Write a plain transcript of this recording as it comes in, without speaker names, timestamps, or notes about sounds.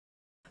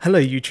Hello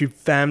YouTube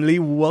family,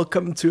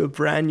 welcome to a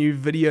brand new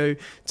video.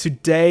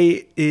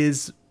 Today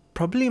is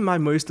probably my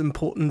most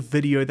important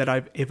video that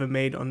I've ever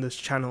made on this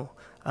channel.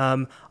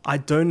 I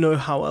don't know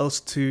how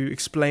else to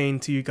explain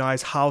to you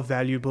guys how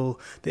valuable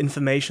the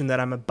information that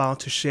I'm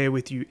about to share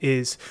with you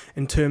is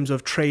in terms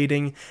of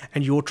trading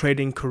and your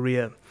trading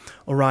career.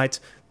 Alright,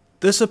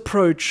 this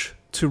approach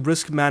to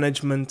risk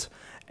management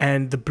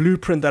and the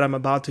blueprint that I'm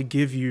about to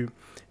give you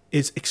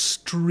is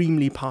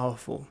extremely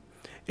powerful.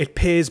 It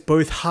pairs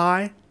both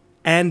high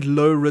and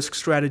low risk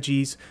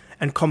strategies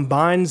and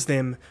combines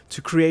them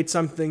to create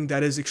something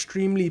that is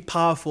extremely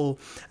powerful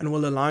and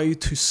will allow you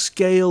to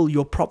scale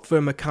your prop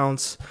firm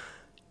accounts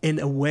in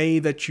a way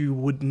that you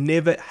would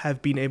never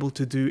have been able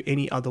to do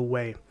any other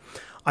way.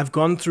 I've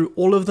gone through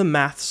all of the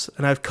maths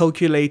and I've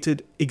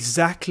calculated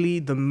exactly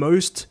the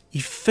most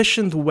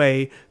efficient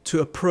way to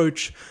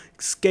approach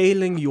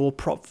scaling your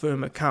prop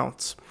firm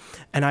accounts.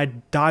 And I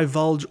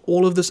divulge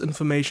all of this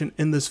information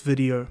in this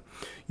video.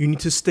 You need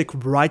to stick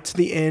right to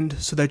the end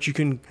so that you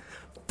can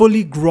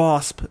fully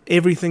grasp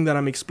everything that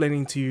I'm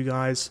explaining to you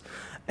guys.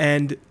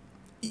 And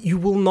you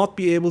will not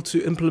be able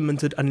to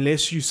implement it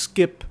unless you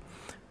skip.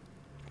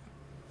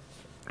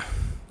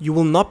 You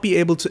will not be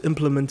able to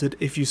implement it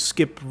if you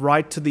skip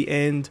right to the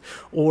end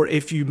or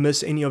if you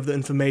miss any of the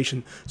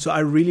information. So I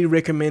really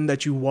recommend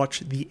that you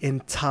watch the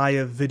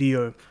entire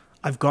video.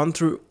 I've gone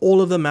through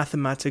all of the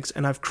mathematics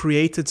and I've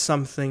created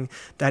something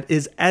that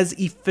is as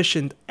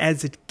efficient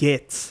as it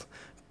gets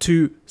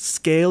to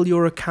scale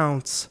your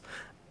accounts,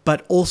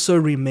 but also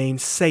remain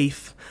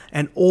safe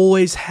and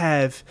always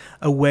have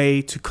a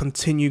way to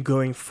continue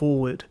going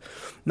forward.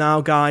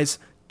 Now guys,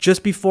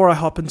 just before I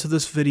hop into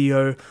this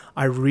video,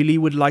 I really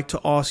would like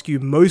to ask you,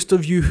 most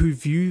of you who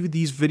view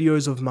these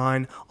videos of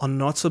mine are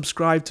not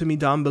subscribed to me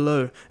down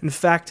below. In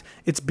fact,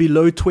 it's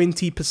below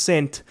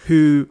 20%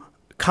 who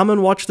come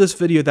and watch this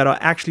video that are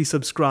actually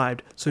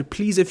subscribed. So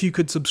please, if you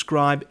could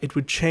subscribe, it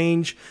would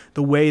change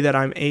the way that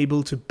I'm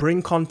able to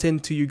bring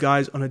content to you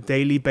guys on a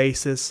daily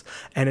basis,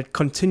 and it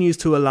continues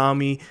to allow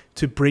me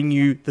to bring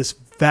you this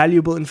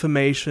valuable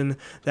information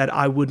that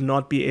I would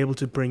not be able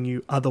to bring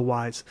you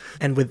otherwise.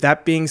 And with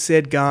that being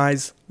said,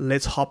 guys,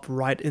 let's hop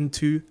right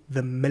into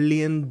the $1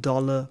 million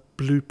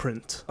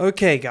blueprint.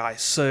 Okay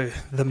guys, so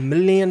the $1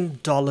 million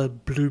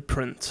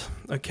blueprint.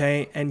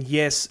 Okay, and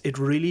yes, it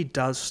really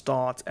does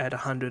start at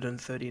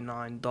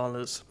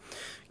 $139.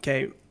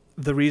 Okay,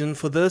 the reason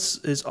for this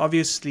is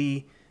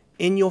obviously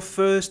in your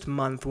first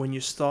month when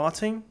you're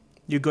starting,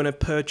 you're going to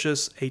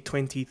purchase a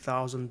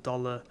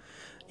 $20,000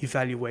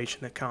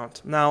 evaluation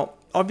account. Now,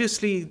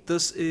 obviously,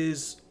 this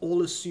is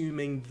all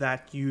assuming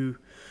that you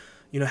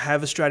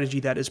have a strategy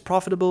that is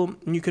profitable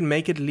and you can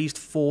make at least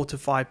 4 to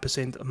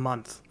 5% a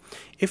month.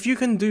 If you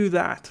can do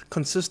that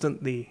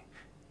consistently,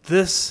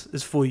 this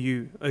is for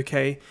you,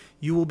 okay?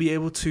 You will be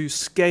able to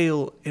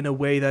scale in a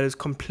way that is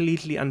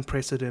completely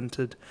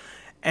unprecedented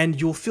and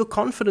you'll feel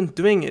confident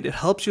doing it. It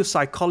helps your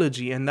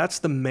psychology, and that's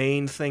the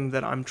main thing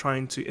that I'm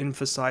trying to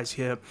emphasize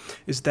here,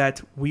 is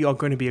that we are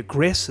going to be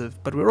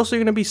aggressive, but we're also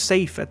going to be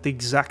safe at the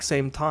exact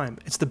same time.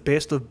 It's the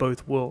best of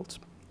both worlds,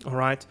 all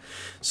right?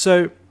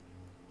 So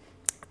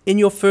in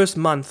your first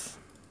month,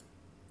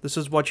 this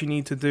is what you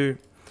need to do.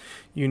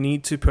 You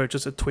need to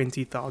purchase a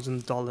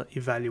 $20,000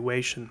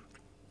 evaluation.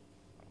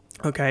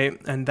 Okay,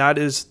 and that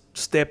is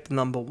step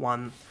number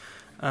one.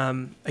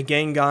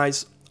 Again,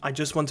 guys, I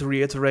just want to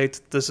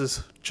reiterate, this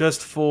is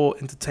just for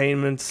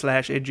entertainment /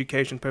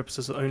 education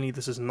purposes only.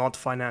 This is not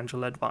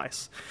financial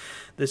advice.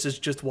 This is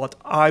just what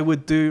I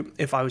would do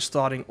if I was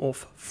starting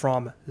off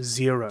from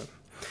zero.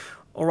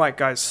 All right,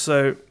 guys,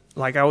 so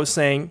like I was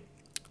saying,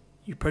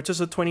 you purchase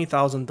a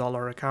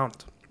 $20,000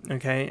 account,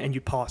 okay, and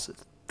you pass it.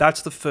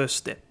 That's the first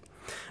step.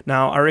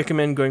 Now, I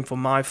recommend going for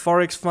my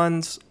forex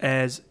funds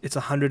as it's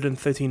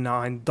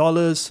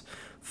 $139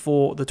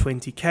 for the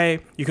 20K.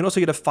 You can also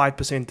get a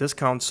 5%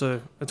 discount,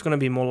 so it's going to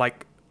be more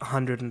like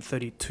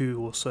 $132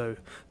 or so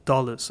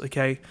dollars,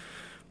 okay?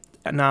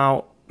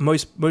 Now,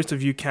 most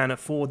of you can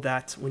afford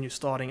that when you're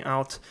starting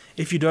out.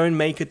 If you don't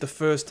make it the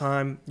first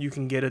time, you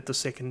can get it the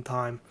second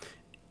time.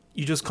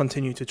 You just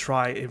continue to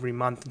try every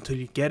month until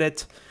you get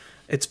it.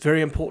 It's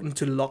very important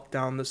to lock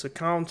down this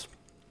account,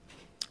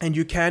 and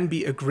you can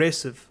be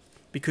aggressive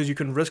because you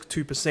can risk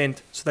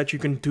 2% so that you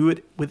can do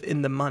it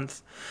within the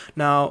month.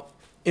 Now,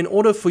 in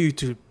order for you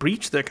to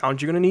breach the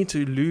account, you're going to need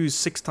to lose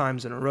 6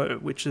 times in a row,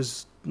 which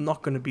is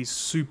not going to be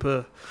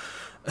super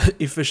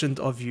efficient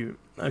of you.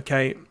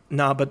 Okay,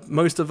 now, but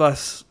most of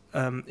us,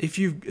 if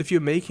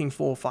you're making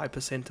 4 or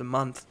 5% a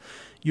month,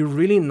 you're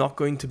really not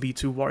going to be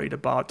too worried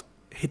about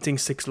hitting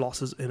 6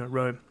 losses in a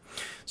row.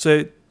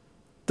 So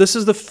this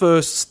is the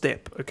first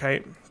step.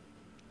 Okay,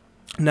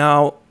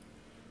 now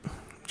I'm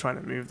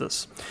trying to move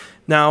this.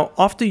 Now,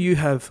 after you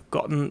have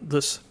gotten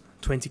this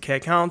 20K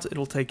account,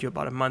 it'll take you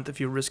about a month if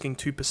you're risking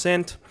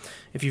 2%.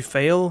 If you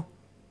fail,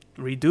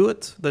 redo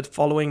it the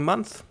following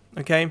month,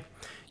 okay?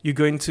 You're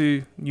going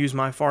to use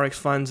my forex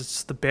funds.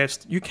 It's the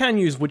best. You can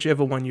use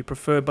whichever one you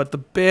prefer, but the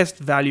best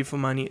value for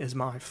money is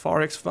my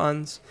forex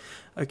funds,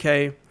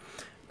 okay?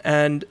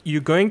 And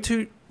you're going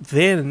to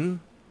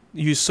then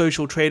use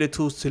Social Trader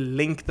Tools to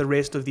link the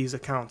rest of these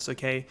accounts,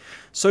 okay?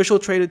 Social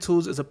Trader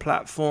Tools is a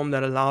platform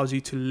that allows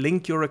you to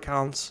link your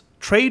accounts,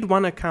 trade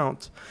one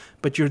account,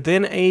 but you're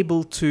then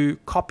able to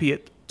copy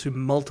it to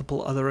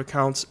multiple other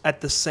accounts at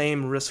the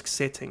same risk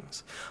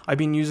settings. I've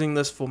been using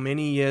this for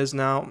many years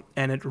now,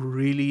 and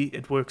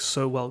it works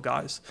so well,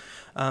 guys.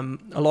 A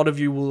lot of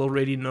you will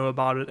already know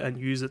about it and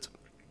use it.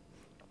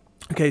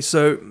 Okay,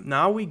 so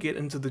now we get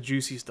into the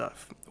juicy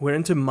stuff. We're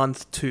into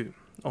month 2,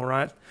 all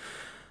right?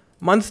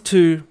 Month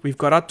 2, we've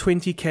got our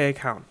 20K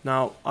account.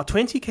 Now, our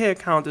 20K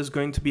account is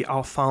going to be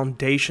our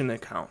foundation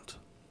account.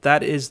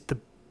 That is the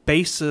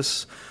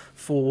basis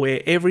for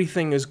where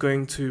everything is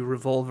going to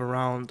revolve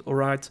around, all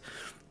right?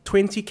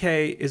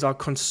 20K is our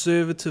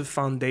conservative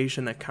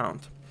foundation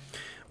account.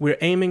 We're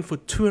aiming for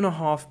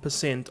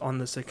 2.5% on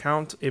this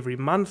account every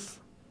month,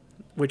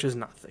 which is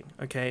nothing,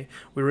 okay?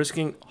 We're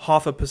risking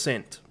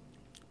 0.5%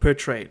 per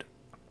trade.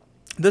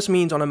 This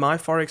means on a My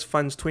Forex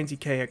Funds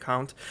 20K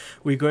account,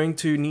 we're going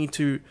to need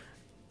to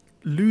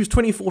lose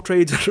 24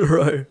 trades in a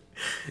row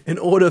in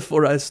order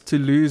for us to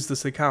lose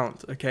this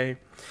account, okay?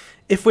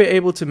 If we're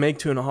able to make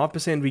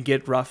 2.5%, we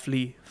get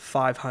roughly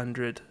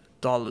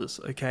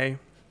 $500, okay?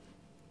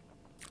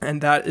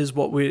 And that is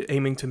what we're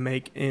aiming to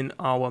make in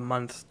our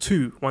month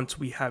 2 once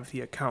we have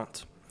the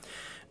account.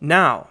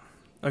 Now,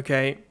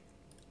 okay,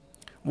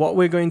 what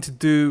we're going to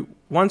do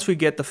once we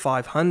get the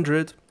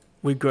 500,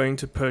 we're going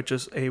to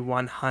purchase a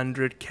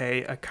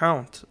 100K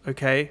account,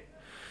 okay?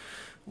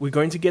 We're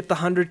going to get the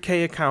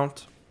 100K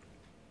account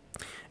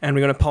and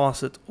we're going to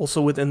pass it also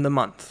within the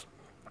month.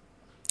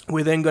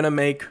 We're then going to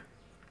make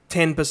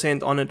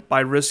 10% on it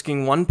by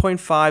risking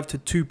 1.5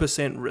 to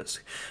 2%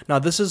 risk. Now,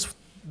 this is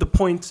the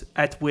point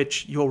at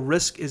which your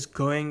risk is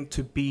going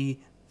to be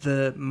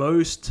the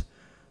most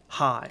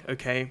high,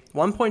 okay?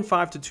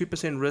 1.5 to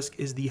 2% risk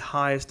is the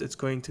highest it's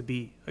going to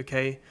be,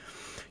 okay?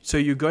 So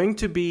you're going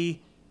to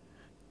be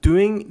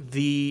doing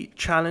the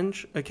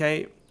challenge,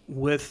 okay,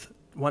 with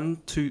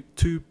 1 to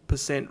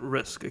 2%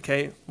 risk,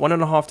 okay?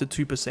 1.5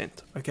 to 2%,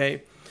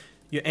 okay?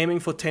 You're aiming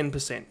for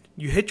 10%.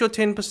 You hit your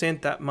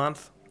 10% that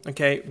month,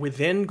 okay? We're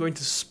then going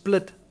to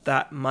split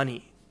that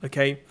money,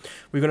 okay?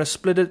 We're going to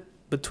split it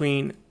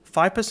between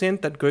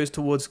 5% that goes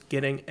towards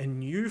getting a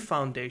new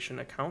foundation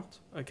account,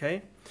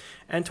 okay?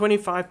 And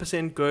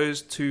 25%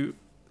 goes to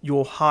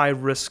your high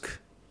risk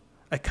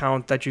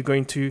account that you're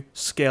going to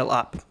scale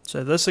up.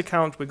 So this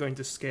account we're going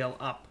to scale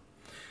up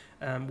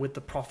with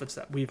the profits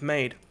that we've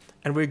made.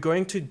 And we're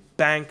going to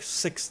bank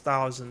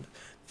 6,000.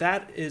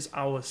 That is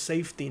our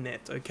safety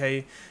net,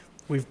 okay?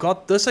 We've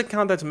got this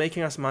account that's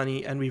making us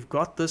money and we've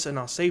got this in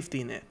our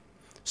safety net.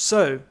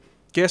 So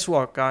guess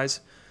what,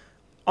 guys?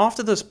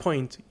 After this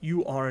point,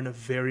 you are in a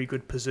very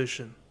good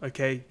position,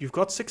 okay? You've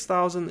got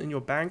 6,000 in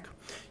your bank.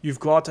 You've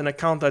got an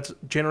account that's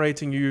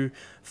generating you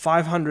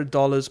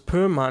 $500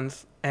 per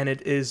month, and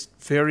it is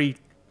very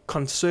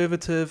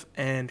conservative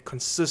and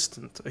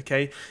consistent,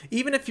 okay?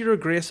 Even if you're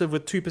aggressive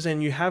with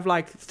 2%, you have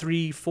like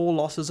 3-4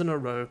 losses in a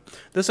row,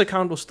 this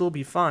account will still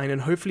be fine,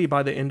 and hopefully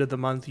by the end of the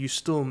month, you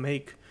still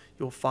make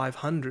your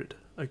 500,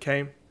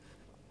 okay?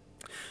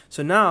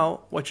 So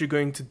now what you're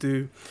going to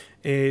do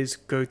is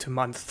go to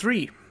month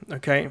 3.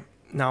 Okay,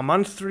 now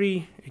month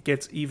 3, it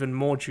gets even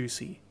more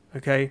juicy,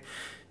 okay?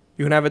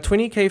 You're going to have a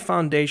 20K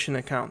foundation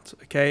account,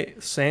 okay?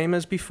 Same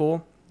as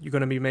before, you're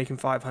going to be making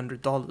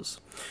 $500.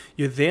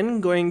 You're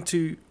then going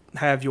to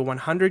have your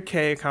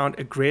 100K account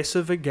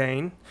aggressive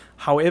again.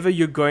 However,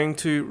 you're going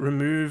to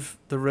remove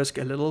the risk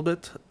a little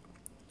bit.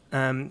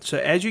 So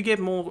as you get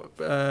more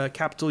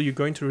capital, you're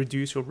going to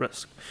reduce your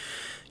risk.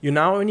 You're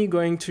now only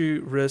going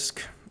to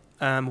risk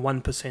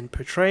 1%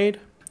 per trade.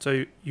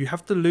 So you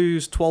have to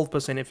lose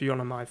 12% if you're on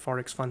a My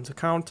Forex Funds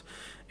account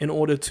in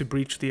order to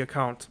breach the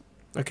account,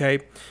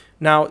 okay?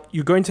 Now,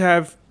 you're going to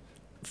have,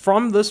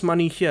 from this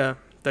money here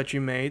that you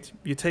made,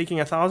 you're taking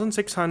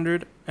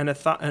 1,600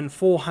 and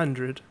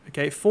 400,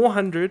 okay?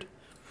 400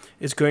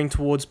 is going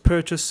towards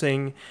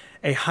purchasing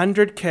a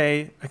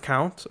 100K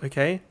account,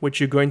 okay? Which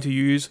you're going to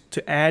use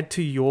to add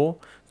to your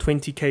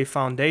 20K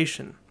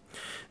foundation.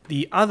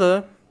 The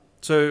other,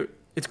 so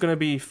it's going to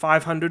be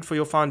 500 for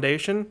your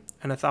foundation,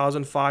 and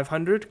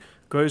 1,500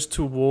 goes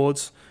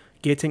towards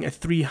getting a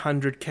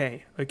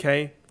 300K,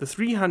 okay? The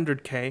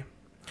 300K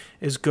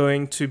is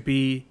going to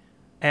be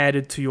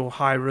added to your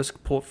high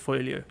risk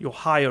portfolio, your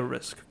higher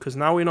risk, because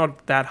now we're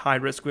not that high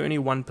risk, we're only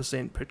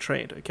 1% per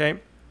trade, okay?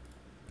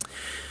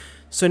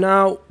 So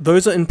now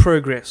those are in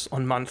progress.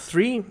 On month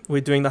 3, we're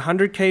doing the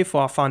 100K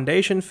for our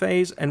foundation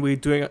phase, and we're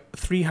doing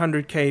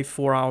 300K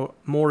for our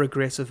more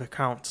aggressive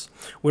accounts.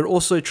 We're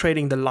also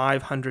trading the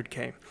live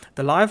 100K.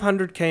 The live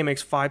 100K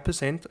makes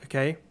 5%,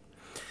 okay,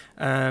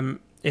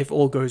 if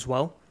all goes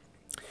well.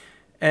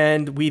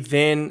 And we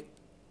then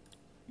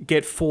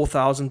get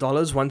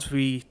 $4,000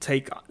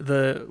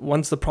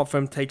 once the prop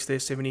firm takes their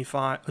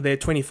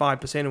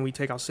 25%, and we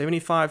take our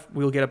 75,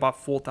 we'll get about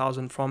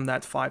 4,000 from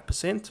that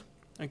 5%,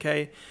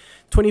 okay.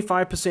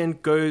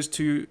 25% goes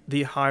to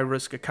the high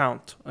risk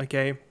account,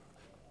 okay.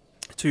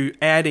 to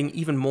adding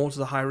even more to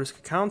the high risk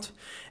account,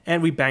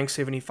 and we bank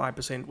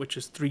 75%, which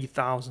is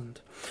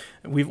 3,000.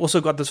 We've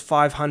also got this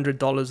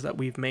 $500 that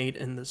we've made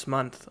in this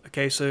month.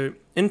 Okay, so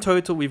in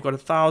total we've got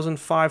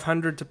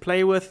 1,500 to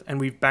play with, and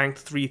we've banked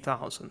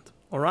 3,000.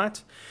 All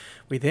right,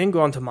 we then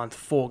go on to month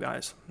 4,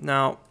 guys.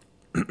 Now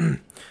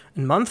in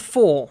month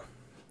 4,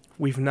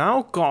 we've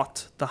now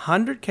got the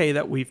 100K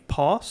that we've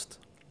passed,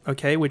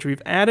 okay, which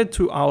we've added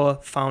to our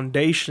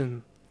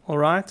foundation. All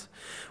right,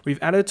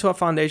 we've added to our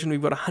foundation.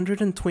 We've got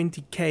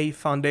 120K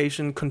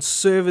foundation,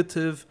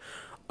 conservative,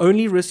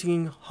 only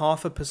risking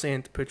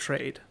 0.5% per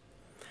trade.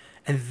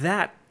 And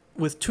that,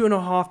 with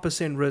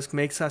 2.5% risk,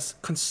 makes us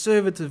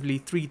conservatively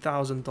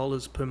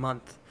 $3,000 per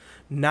month.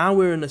 Now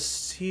we're in a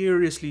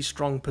seriously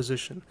strong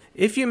position.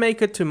 If you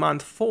make it to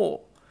month 4,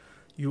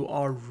 you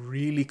are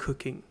really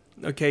cooking.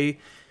 Okay,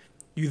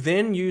 you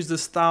then use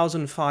this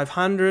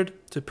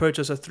 1,500 to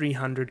purchase a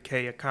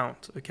 300K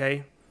account.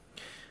 Okay.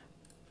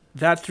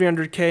 That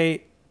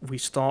 300K, we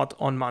start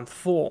on month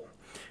 4.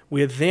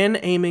 We're then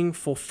aiming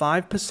for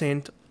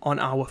 5% on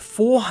our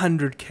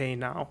 400K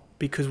now,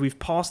 because we've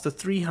passed the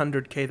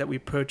 300K that we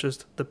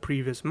purchased the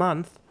previous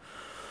month.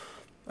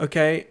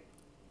 Okay,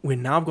 we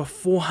now got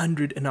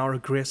 400 in our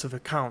aggressive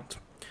account.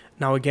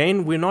 Now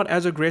again, we're not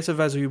as aggressive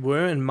as we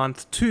were in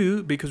month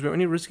 2 because we're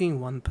only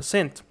risking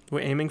 1%. We're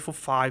aiming for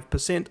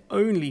 5%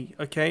 only,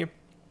 okay?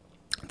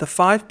 The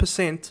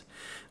 5%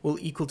 will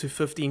equal to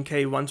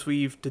 15K once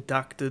we've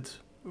deducted,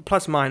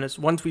 plus minus,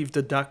 once we've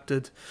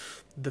deducted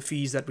the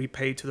fees that we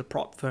pay to the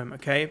prop firm,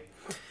 okay?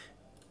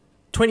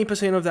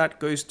 20% of that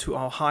goes to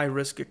our high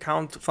risk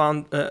account,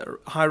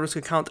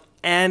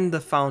 and the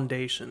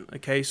foundation,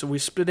 okay? So we're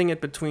splitting it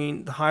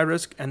between the high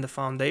risk and the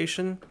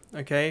foundation,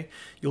 okay?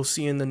 You'll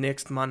see in the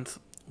next month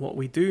what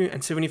we do,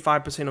 and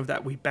 75% of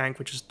that we bank,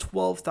 which is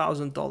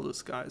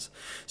 $12,000, guys.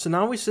 So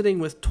now we're sitting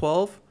with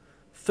 12,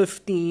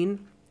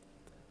 15,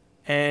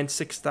 and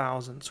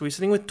 6,000. So we're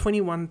sitting with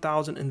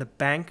 21,000 in the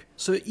bank.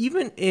 So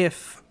even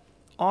if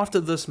after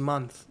this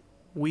month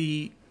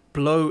we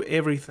blow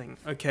everything,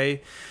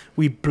 okay,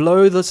 we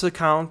blow this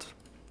account,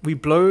 we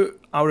blow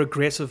our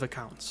aggressive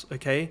accounts,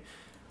 okay,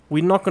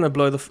 we're not going to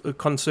blow the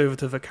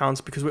conservative accounts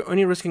because we're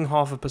only risking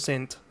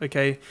 0.5%,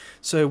 okay.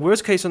 So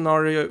worst case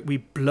scenario, we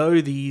blow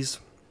these,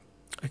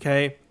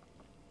 okay,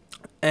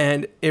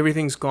 and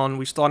everything's gone.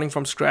 We're starting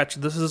from scratch.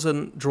 This is a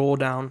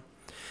drawdown.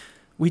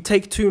 We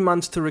take 2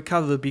 months to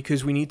recover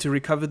because we need to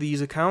recover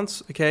these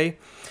accounts, okay?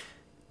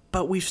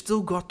 But we've still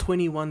got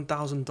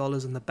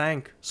 $21,000 in the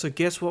bank. So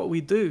guess what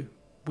we do?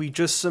 We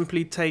just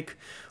simply take,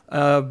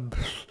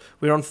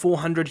 we're on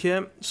 400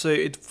 here.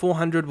 So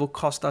 400 will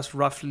cost us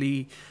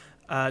roughly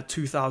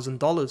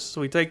 $2,000. So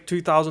we take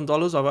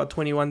 $2,000 of our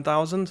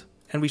 21,000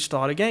 and we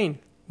start again.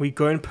 We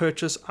go and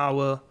purchase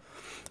our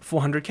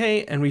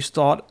 400K and we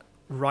start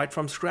right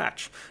from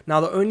scratch. Now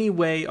the only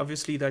way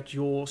obviously that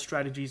your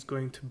strategy is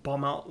going to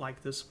bomb out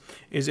like this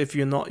is if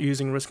you're not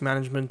using risk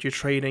management, you're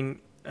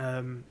trading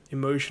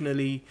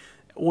emotionally,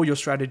 or your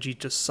strategy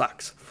just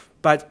sucks.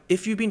 But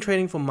if you've been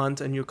trading for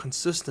months and you're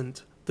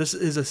consistent, this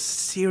is a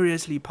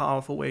seriously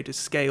powerful way to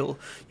scale.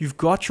 You've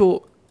got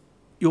your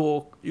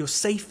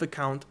safe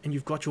account and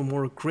you've got your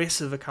more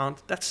aggressive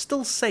account that's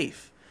still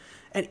safe,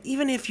 and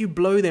even if you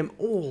blow them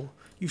all,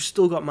 you've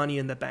still got money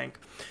in the bank.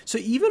 So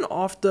even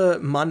after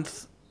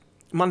month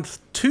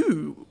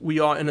 2, we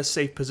are in a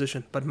safe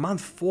position, but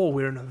month 4,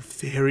 we're in a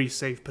very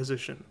safe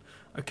position,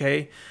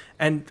 okay?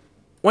 And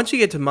once you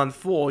get to month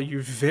 4,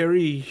 you're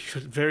very,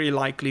 very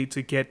likely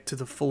to get to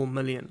the full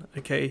million,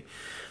 okay?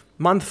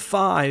 Month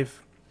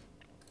 5,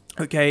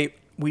 okay,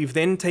 we've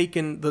then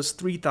taken this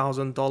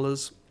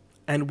 $3,000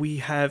 and we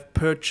have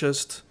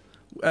purchased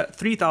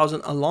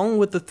 3,000 along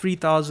with the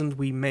 3,000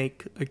 we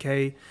make,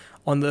 okay,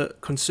 on the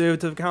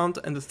conservative account,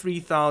 and the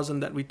 3,000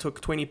 that we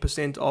took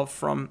 20% of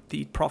from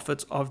the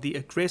profits of the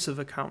aggressive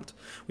account.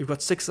 We've got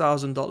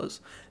 $6,000.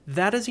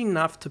 That is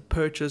enough to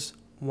purchase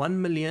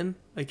 1 million,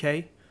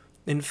 okay,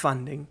 in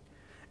funding,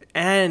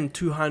 and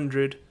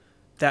 200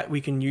 that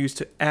we can use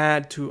to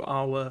add to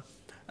our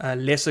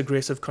less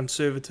aggressive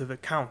conservative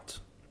account,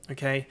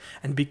 okay?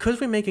 And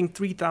because we're making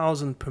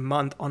 3,000 per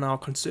month on our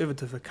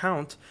conservative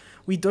account,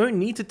 we don't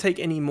need to take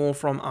any more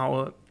from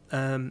our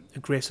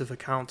aggressive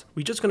account.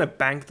 We're just going to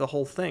bank the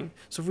whole thing.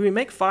 So if we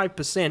make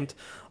 5%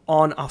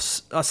 on our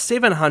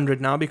 700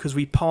 now, because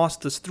we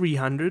passed this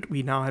 300,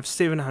 we now have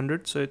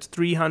 700. So it's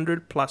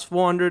 300 plus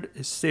 400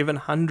 is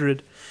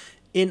 700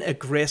 in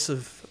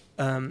aggressive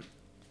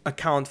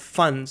account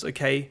funds,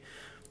 okay?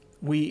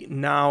 We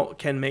now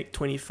can make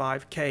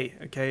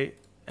 25K, okay?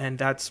 And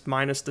that's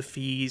minus the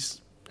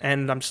fees,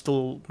 and I'm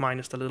still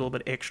minus a little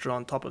bit extra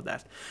on top of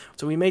that.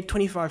 So we made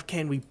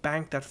 25K and we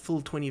banked that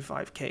full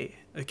 25K,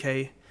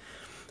 okay?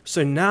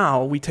 So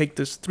now we take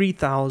this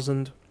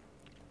 3,000,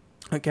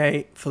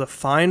 okay, for the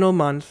final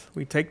month.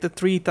 We take the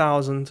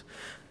 3,000,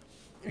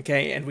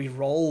 okay, and we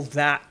roll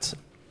that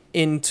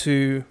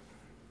into,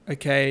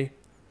 okay,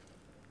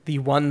 the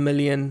 1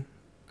 million.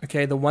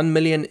 Okay, the 1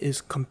 million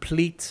is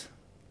complete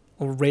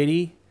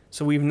already.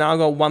 So we've now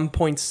got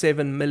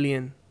 1.7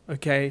 million,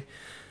 okay.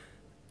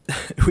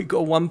 we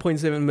got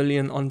 1.7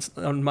 million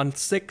on month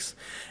 6,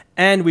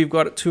 and we've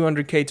got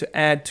 200k to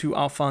add to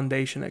our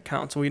foundation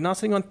account. So we're now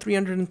sitting on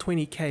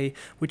 320k,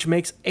 which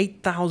makes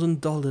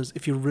 $8,000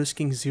 if you're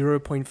risking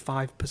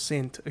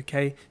 0.5%.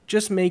 Okay,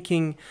 just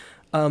making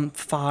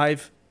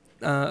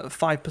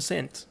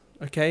 5%.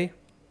 Okay,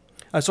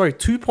 sorry,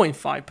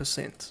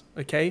 2.5%.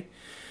 Okay,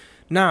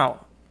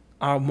 now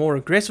our more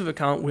aggressive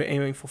account, we're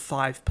aiming for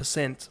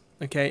 5%.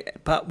 Okay,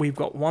 but we've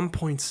got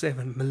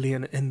 1.7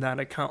 million in that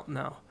account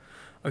now.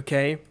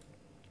 Okay,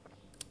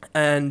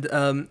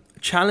 and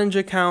challenge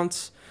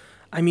accounts,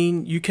 I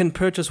mean, you can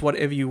purchase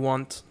whatever you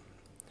want.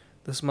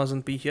 This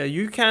mustn't be here.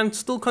 You can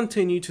still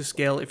continue to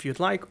scale if you'd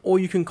like, or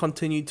you can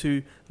continue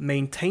to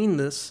maintain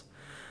this.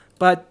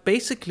 But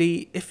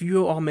basically, if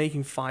you are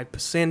making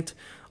 5%,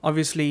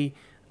 obviously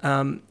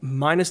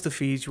minus the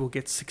fees, you will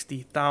get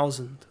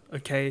 60,000.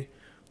 Okay,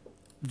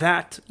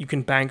 that you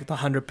can bank the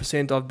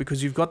 100% of,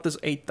 because you've got this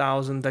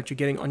 8,000 that you're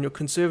getting on your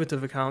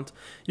conservative account.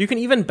 You can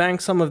even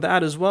bank some of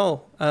that as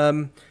well,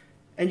 and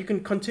you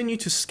can continue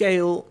to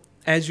scale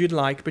as you'd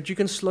like, but you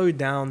can slow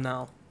down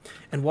now.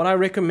 And what I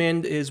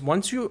recommend is,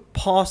 once you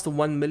pass the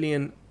 1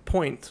 million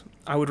point,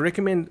 I would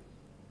recommend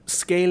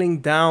scaling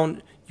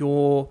down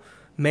your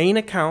main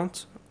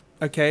account,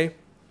 okay,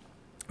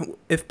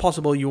 if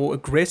possible your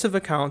aggressive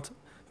account,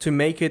 to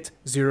make it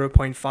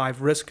 0.5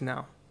 risk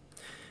now.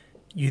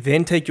 You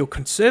then take your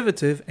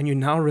conservative and you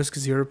now risk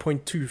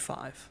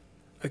 0.25,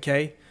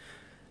 okay?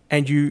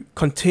 And you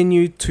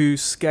continue to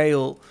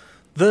scale.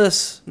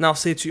 This now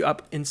sets you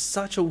up in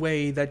such a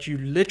way that you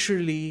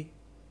literally,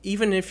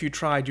 even if you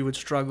tried, you would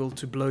struggle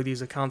to blow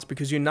these accounts,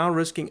 because you're now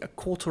risking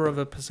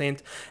 0.25%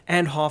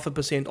 and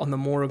 0.5% on the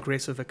more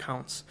aggressive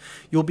accounts.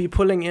 You'll be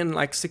pulling in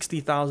like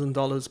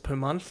 $60,000 per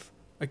month,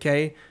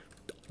 okay?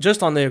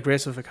 Just on the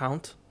aggressive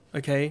account,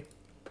 okay?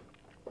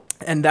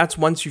 And that's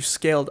once you've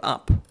scaled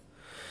up.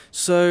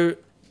 So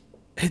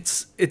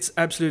it's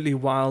absolutely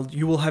wild.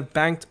 You will have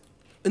banked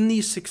in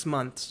these 6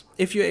 months.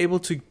 If you're able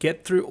to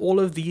get through all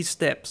of these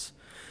steps,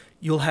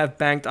 you'll have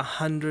banked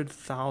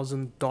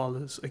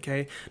 $100,000.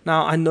 Okay.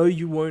 Now I know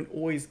you won't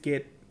always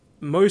get,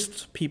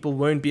 most people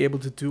won't be able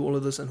to do all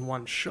of this in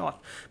one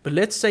shot. But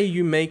let's say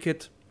you make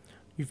it,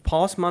 you've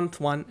passed month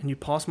 1 and you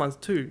pass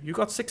month 2. You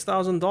got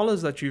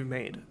 $6,000 that you've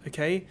made,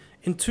 okay,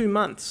 in 2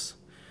 months.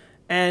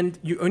 And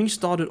you only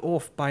started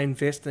off by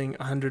investing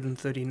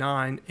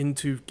 139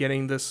 into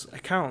getting this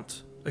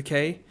account,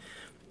 okay?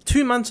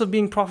 2 months of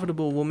being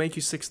profitable will make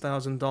you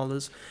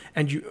 $6,000,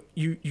 and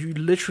you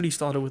literally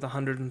started with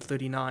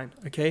 139,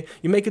 okay?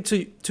 You make it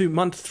to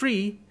month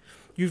 3,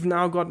 you've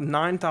now got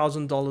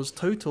 $9,000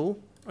 total,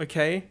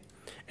 okay?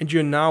 And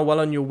you're now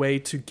well on your way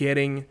to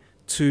getting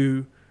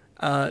to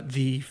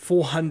the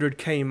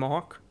 400k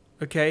mark,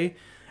 okay?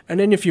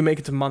 And then if you make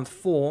it to month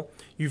 4,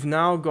 you've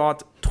now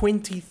got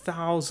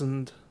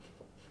 20,000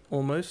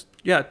 almost.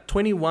 Yeah,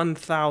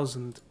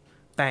 21,000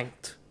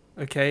 banked,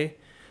 okay?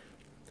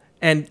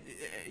 And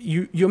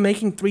you're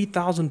making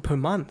 3,000 per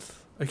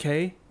month,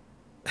 okay?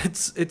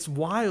 It's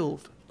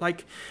wild.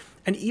 Like,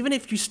 and even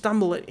if you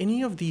stumble at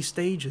any of these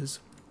stages,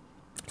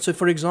 so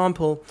for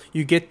example,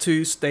 you get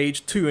to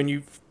stage 2 and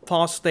you've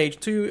passed stage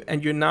 2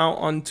 and you're now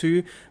on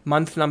to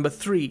month number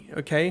 3,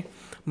 okay?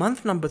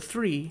 Month number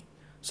 3,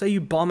 say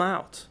you bomb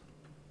out,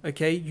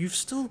 okay, you've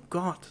still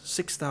got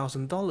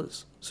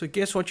 $6,000. So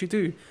guess what you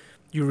do?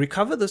 You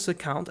recover this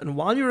account, and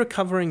while you're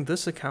recovering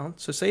this account,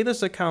 so say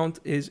this account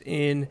is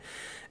in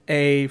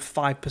a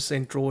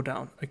 5%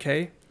 drawdown,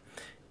 okay,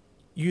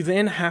 you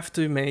then have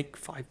to make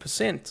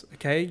 5%,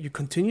 okay? You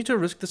continue to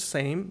risk the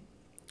same,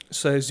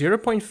 so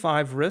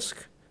 0.5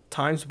 risk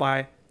times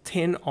by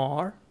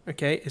 10R,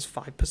 okay, is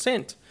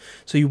 5%.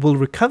 So you will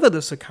recover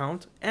this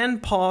account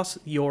and pass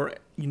your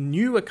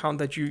new account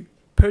that you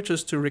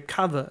purchased to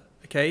recover,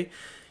 okay?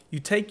 You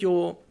take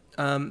your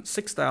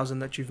 6,000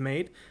 that you've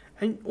made,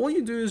 and all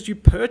you do is you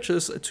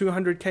purchase a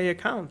 200k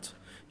account.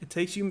 It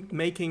takes you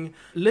making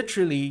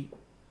literally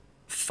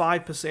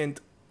 5%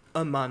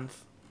 a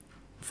month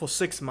for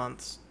 6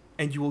 months,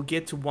 and you will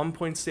get to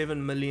 1.7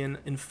 million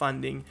in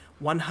funding,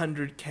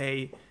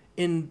 100k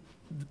in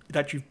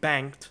that you've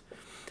banked,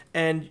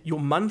 and your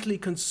monthly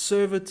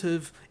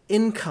conservative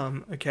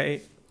income,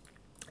 okay,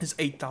 is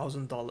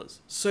 $8,000.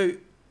 So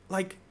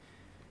like,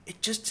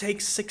 it just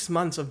takes 6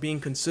 months of being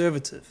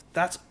conservative.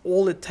 That's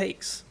all it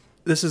takes.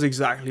 This is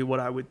exactly what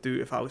I would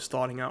do if I was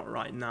starting out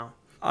right now.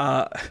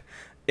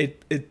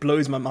 It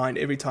blows my mind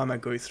every time I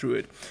go through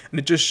it. And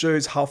it just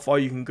shows how far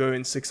you can go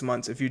in 6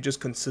 months if you're just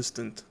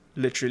consistent,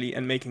 literally,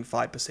 and making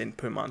 5%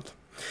 per month.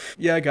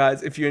 Yeah,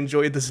 guys, if you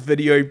enjoyed this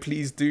video,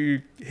 please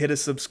do hit a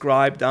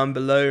subscribe down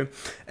below.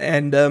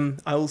 And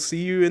I will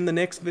see you in the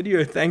next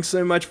video. Thanks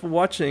so much for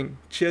watching.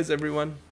 Cheers, everyone.